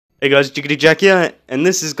Hey guys, Jigidi Jack here, and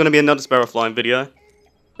this is gonna be another Sparrow flying video.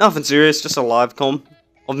 Nothing serious, just a live com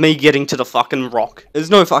of me getting to the fucking rock.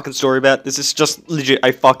 There's no fucking story about this, it's just legit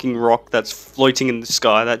a fucking rock that's floating in the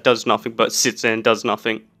sky that does nothing but sits there and does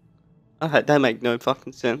nothing. That make no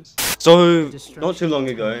fucking sense. So, not too long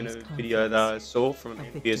ago in a video that I saw from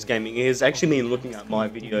MBS Gaming, is actually me looking at my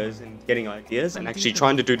videos and getting ideas and actually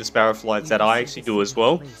trying to do the Sparrow flights that I actually do as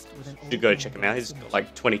well. You should go check him out, he's got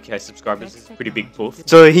like 20k subscribers, he's a pretty big poof.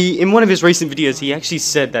 So in one of his recent videos, he actually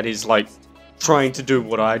said that he's like trying to do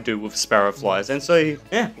what I do with Sparrow flies, and so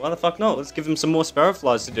yeah, why the fuck not, let's give him some more Sparrow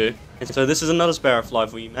flies to do. And so this is another Sparrow fly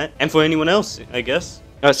for you, mate, and for anyone else, I guess.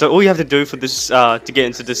 Alright, so all you have to do for this, to get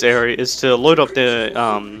into this area is to load up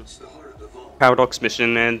the Paradox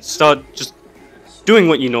mission and start just doing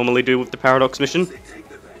what you normally do with the Paradox mission. So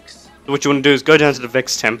what you want to do is go down to the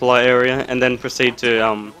Vex Templar area and then proceed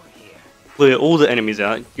to clear all the enemies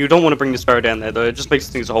out. You don't want to bring the Sparrow down there though, it just makes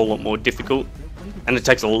things a whole lot more difficult and it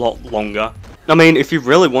takes a lot longer. I mean, if you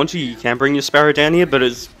really want to, you can bring your Sparrow down here, but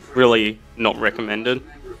it's really not recommended.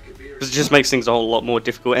 It just makes things a whole lot more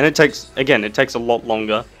difficult, and it takes a lot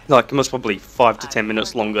longer, like most probably 5 to 10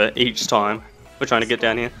 minutes longer each time we're trying to get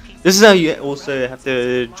down here. This is how you also have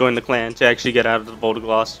to join the clan to actually get out of the Boulder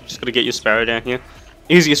Glass. You just gotta get your Sparrow down here.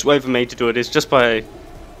 Easiest way for me to do it is just by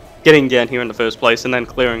getting down here in the first place and then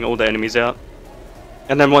clearing all the enemies out.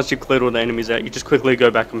 And then once you've cleared all the enemies out, you just quickly go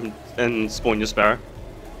back and spawn your Sparrow.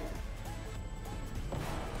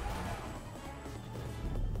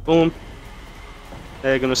 Boom.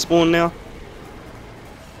 They're gonna spawn now.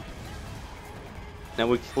 Now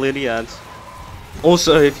we clear the ads.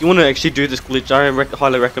 Also, if you want to actually do this glitch, I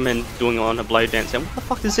highly recommend doing it on a blade dance. And what the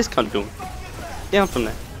fuck is this cunt doing? Down from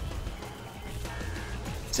there.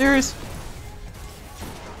 Serious?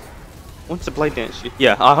 What's the blade dance shit?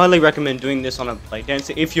 Yeah, I highly recommend doing this on a blade dance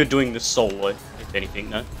if you're doing this solo, if anything,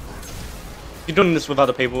 no? If you're doing this with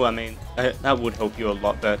other people, I mean, that would help you a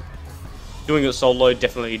lot better. Doing it solo,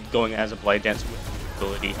 definitely going as a blade dance with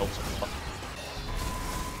ability helps a lot.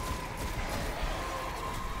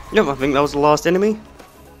 Yep, I think that was the last enemy.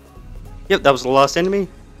 Yep, that was the last enemy.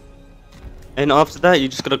 And after that, you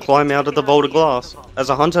just gotta climb out of the Boulder Glass. As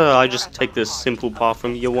a hunter, I just take this simple path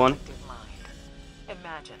from year 1.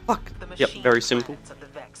 Fuck. Yep, very simple.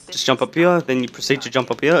 Just jump up here, then you proceed to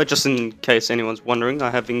jump up here. Just in case anyone's wondering, I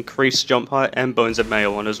have increased jump height and Bones of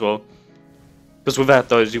Mayo on as well. Because without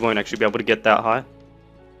those, you won't actually be able to get that high.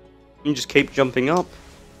 You just keep jumping up.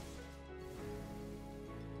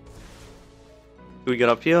 We get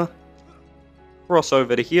up here, cross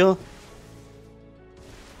over to here. And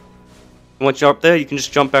once you're up there, you can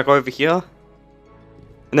just jump back over here,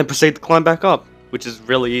 and then proceed to climb back up, which is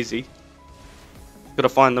really easy. Gotta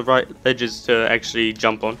find the right ledges to actually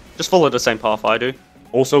jump on. Just follow the same path I do.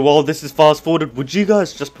 Also, while this is fast forwarded, would you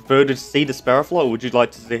guys just prefer to see the Sparrow fly, or would you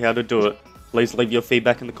like to see how to do it? Please leave your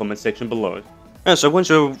feedback in the comment section below. Alright, so once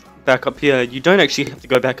you're back up here, you don't actually have to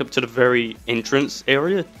go back up to the very entrance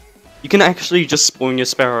area. You can actually just spawn your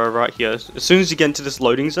Sparrow right here. As soon as you get into this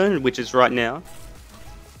loading zone, which is right now,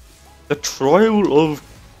 the Trial of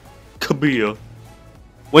Kabir.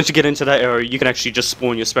 Once you get into that area, you can actually just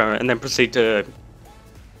spawn your Sparrow and then proceed to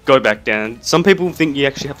go back down. Some people think you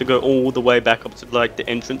actually have to go all the way back up to like the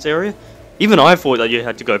entrance area. Even I thought that you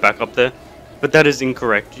had to go back up there, but that is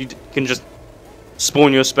incorrect. You can just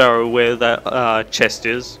spawn your Sparrow where that chest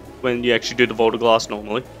is when you actually do the Boulder Glass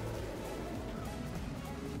normally.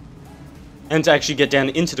 And to actually get down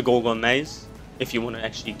into the Gorgon Maze, if you want to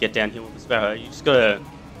actually get down here with the Sparrow, you just gotta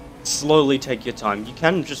slowly take your time. You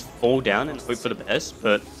can just fall down and hope for the best,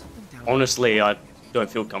 but honestly, I don't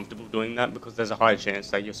feel comfortable doing that because there's a high chance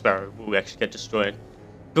that your Sparrow will actually get destroyed.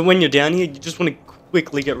 But when you're down here, you just want to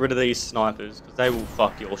quickly get rid of these snipers, because they will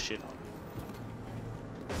fuck your shit up.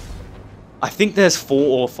 I think there's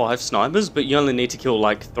 4 or 5 snipers, but you only need to kill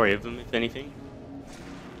like 3 of them, if anything.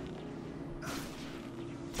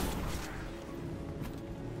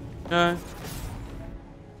 No.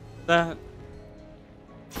 That.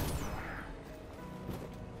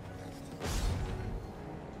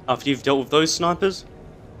 After you've dealt with those snipers,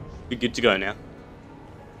 you're good to go now.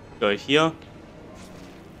 Go here.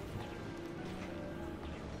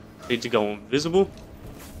 Need to go invisible.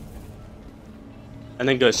 And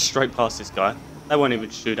then go straight past this guy. They won't even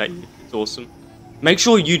shoot at you. It's awesome. Make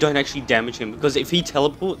sure you don't actually damage him, because if he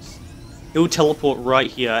teleports, he'll teleport right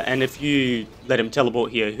here, and if you let him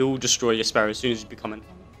teleport here, he'll destroy your Sparrow as soon as you become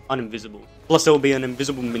uninvisible. Plus there will be an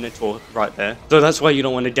invisible Minotaur right there. So that's why you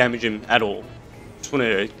don't want to damage him at all. Just want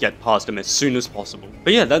to get past him as soon as possible.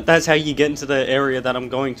 But yeah, that's how you get into the area that I'm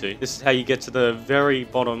going to. This is how you get to the very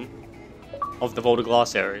bottom of the vaulted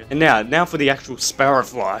glass area. And now for the actual sparrow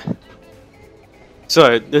fly.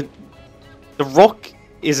 So the rock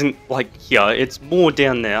isn't like here, it's more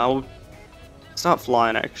down there. I'll start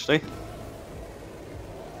flying actually.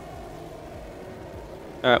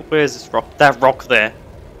 Alright, where's this rock? That rock there.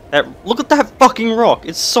 Look at that fucking rock.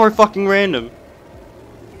 It's so fucking random.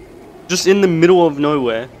 Just in the middle of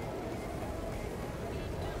nowhere.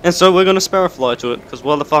 And so we're gonna sparrow fly to it, because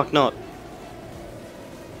why the fuck not?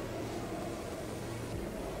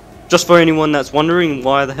 Just for anyone that's wondering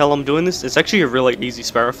why the hell I'm doing this, it's actually a really easy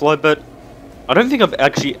sparrow fly, but I don't think I've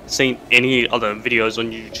actually seen any other videos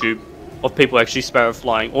on YouTube of people actually sparrow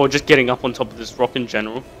flying, or just getting up on top of this rock in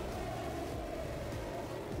general.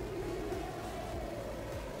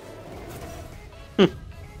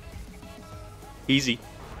 Easy.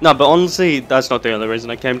 No, but honestly, that's not the only reason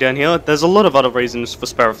I came down here. There's a lot of other reasons for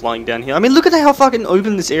sparrow flying down here. I mean, look at how fucking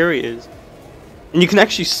open this area is. And you can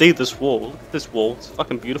actually see this wall. Look at this wall. It's a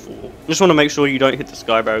fucking beautiful wall. You just want to make sure you don't hit the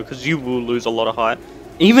sky barrier, because you will lose a lot of height.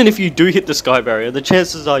 Even if you do hit the sky barrier, the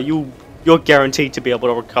chances are you're guaranteed to be able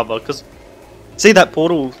to recover, because see that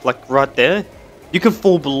portal, like, right there? You can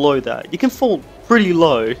fall below that. You can fall pretty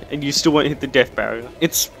low, and you still won't hit the death barrier.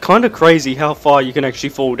 It's kind of crazy how far you can actually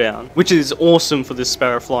fall down, which is awesome for this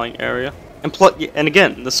sparrow flying area. And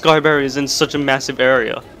again, the sky barrier is in such a massive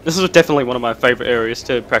area. This is definitely one of my favorite areas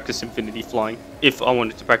to practice infinity flying, if I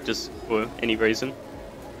wanted to practice for any reason.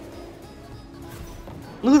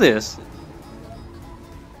 Look at this.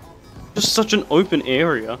 Just such an open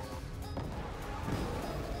area.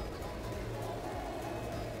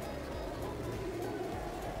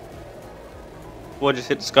 Oh, I just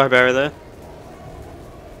hit the sky barrier there.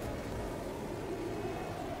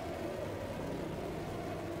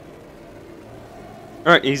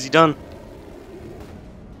 Alright, easy done.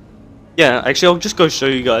 Yeah, actually I'll just go show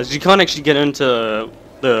you guys. You can't actually get into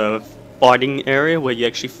the fighting area where you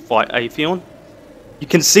actually fight Atheon. You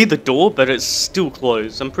can see the door, but it's still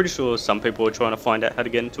closed. I'm pretty sure some people are trying to find out how to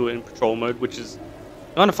get into it in patrol mode, which is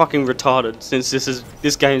kind of fucking retarded since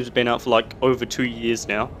this game's been out for like over 2 years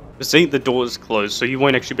now. But see, the door is closed, so you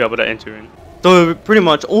won't actually be able to enter in. So pretty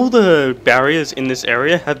much all the barriers in this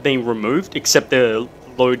area have been removed, except the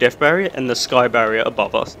low death barrier and the sky barrier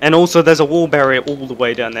above us. And also there's a wall barrier all the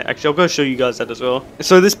way down there. Actually, I'll go show you guys that as well.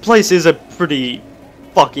 So this place is a pretty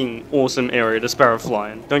fucking awesome area to sparrow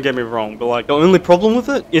fly in. Don't get me wrong, but like the only problem with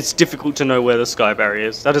it, it's difficult to know where the sky barrier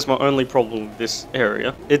is. That is my only problem with this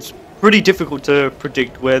area. It's pretty difficult to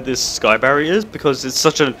predict where this sky barrier is because it's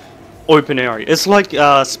such an open area. It's like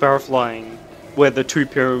sparrow flying where the two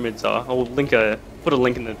pyramids are. I'll put a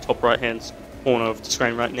link in the top right hand corner of the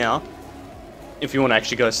screen right now if you want to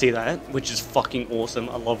actually go see that, which is fucking awesome.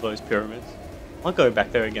 I love those pyramids. I'll go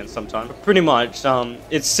back there again sometime. But pretty much,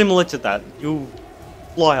 it's similar to that. You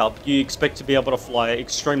fly up, you expect to be able to fly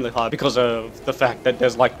extremely high because of the fact that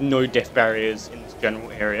there's like no death barriers in this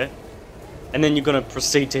general area. And then you're going to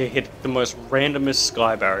proceed to hit the most randomest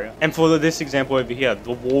sky barrier. And for this example over here,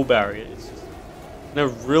 the wall barrier is just in a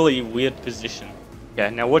really weird position. Okay,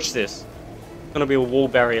 now watch this. It's going to be a wall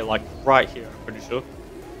barrier like right here, I'm pretty sure.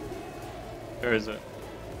 Where is it?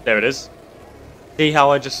 There it is. See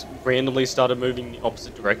how I just randomly started moving the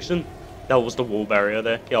opposite direction? That was the wall barrier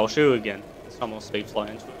there. Yeah, I'll show you again. This time I'll speed fly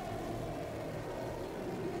into it.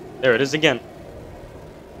 There it is again.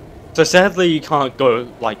 So sadly you can't go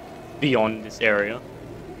like beyond this area.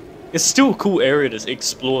 It's still a cool area to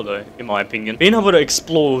explore though, in my opinion. Being able to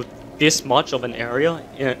explore this much of an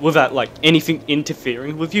area without like anything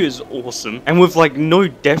interfering with you is awesome. And with like no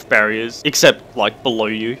death barriers except like below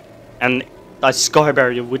you. And a sky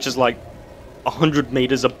barrier which is like 100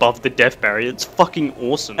 meters above the death barrier. It's fucking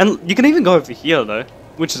awesome. And you can even go over here though,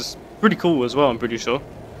 which is pretty cool as well, I'm pretty sure.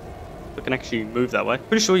 I can actually move that way.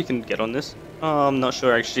 Pretty sure you can get on this. I'm not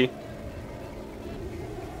sure actually.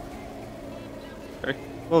 Okay.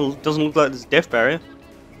 Well, it doesn't look like there's a death barrier.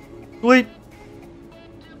 Sweet.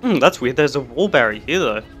 That's weird. There's a wall barrier here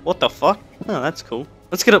though. What the fuck? Oh, that's cool.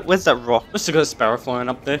 Let's get up. Where's that rock? Let's go sparrow flying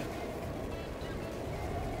up there.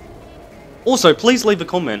 Also, please leave a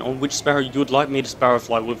comment on which sparrow you would like me to sparrow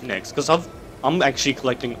fly with next, because I'm actually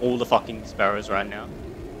collecting all the fucking sparrows right now.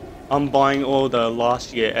 I'm buying all the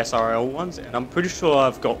last year SRL ones, and I'm pretty sure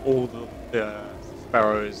I've got all the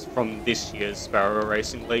sparrows from this year's Sparrow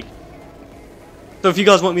Racing League. So if you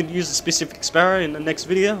guys want me to use a specific sparrow in the next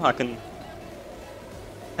video, I can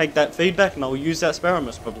take that feedback and I'll use that sparrow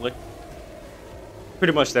most probably.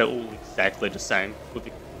 Pretty much they're all exactly the same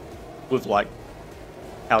with like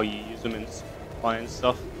how you use them in supply and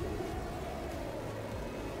stuff.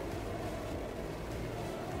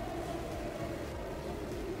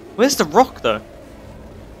 Where's the rock though?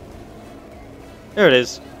 There it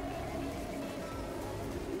is.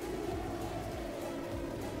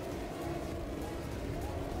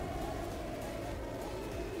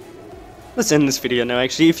 Let's end this video now,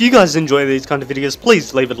 actually. If you guys enjoy these kind of videos,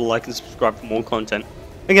 please leave it a like and subscribe for more content.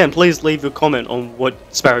 Again, please leave a comment on what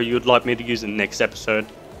Sparrow you would like me to use in the next episode.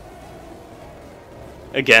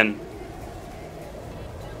 Again.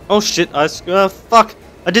 Oh shit, fuck.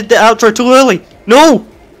 I did the outro too early. No!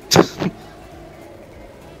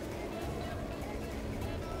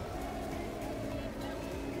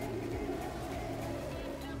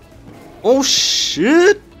 Oh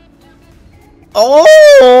shit!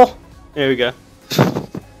 Oh! There we go.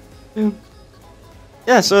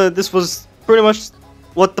 Yeah, so this was pretty much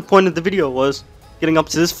what the point of the video was. Getting up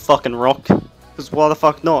to this fucking rock. Because why the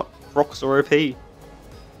fuck not? Rocks are OP.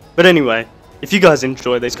 But anyway, if you guys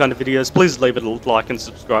enjoy these kind of videos, please leave it a like and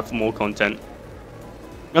subscribe for more content.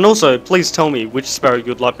 And also, please tell me which Sparrow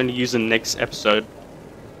you'd like me to use in the next episode.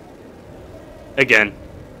 Again,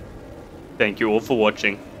 thank you all for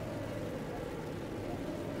watching.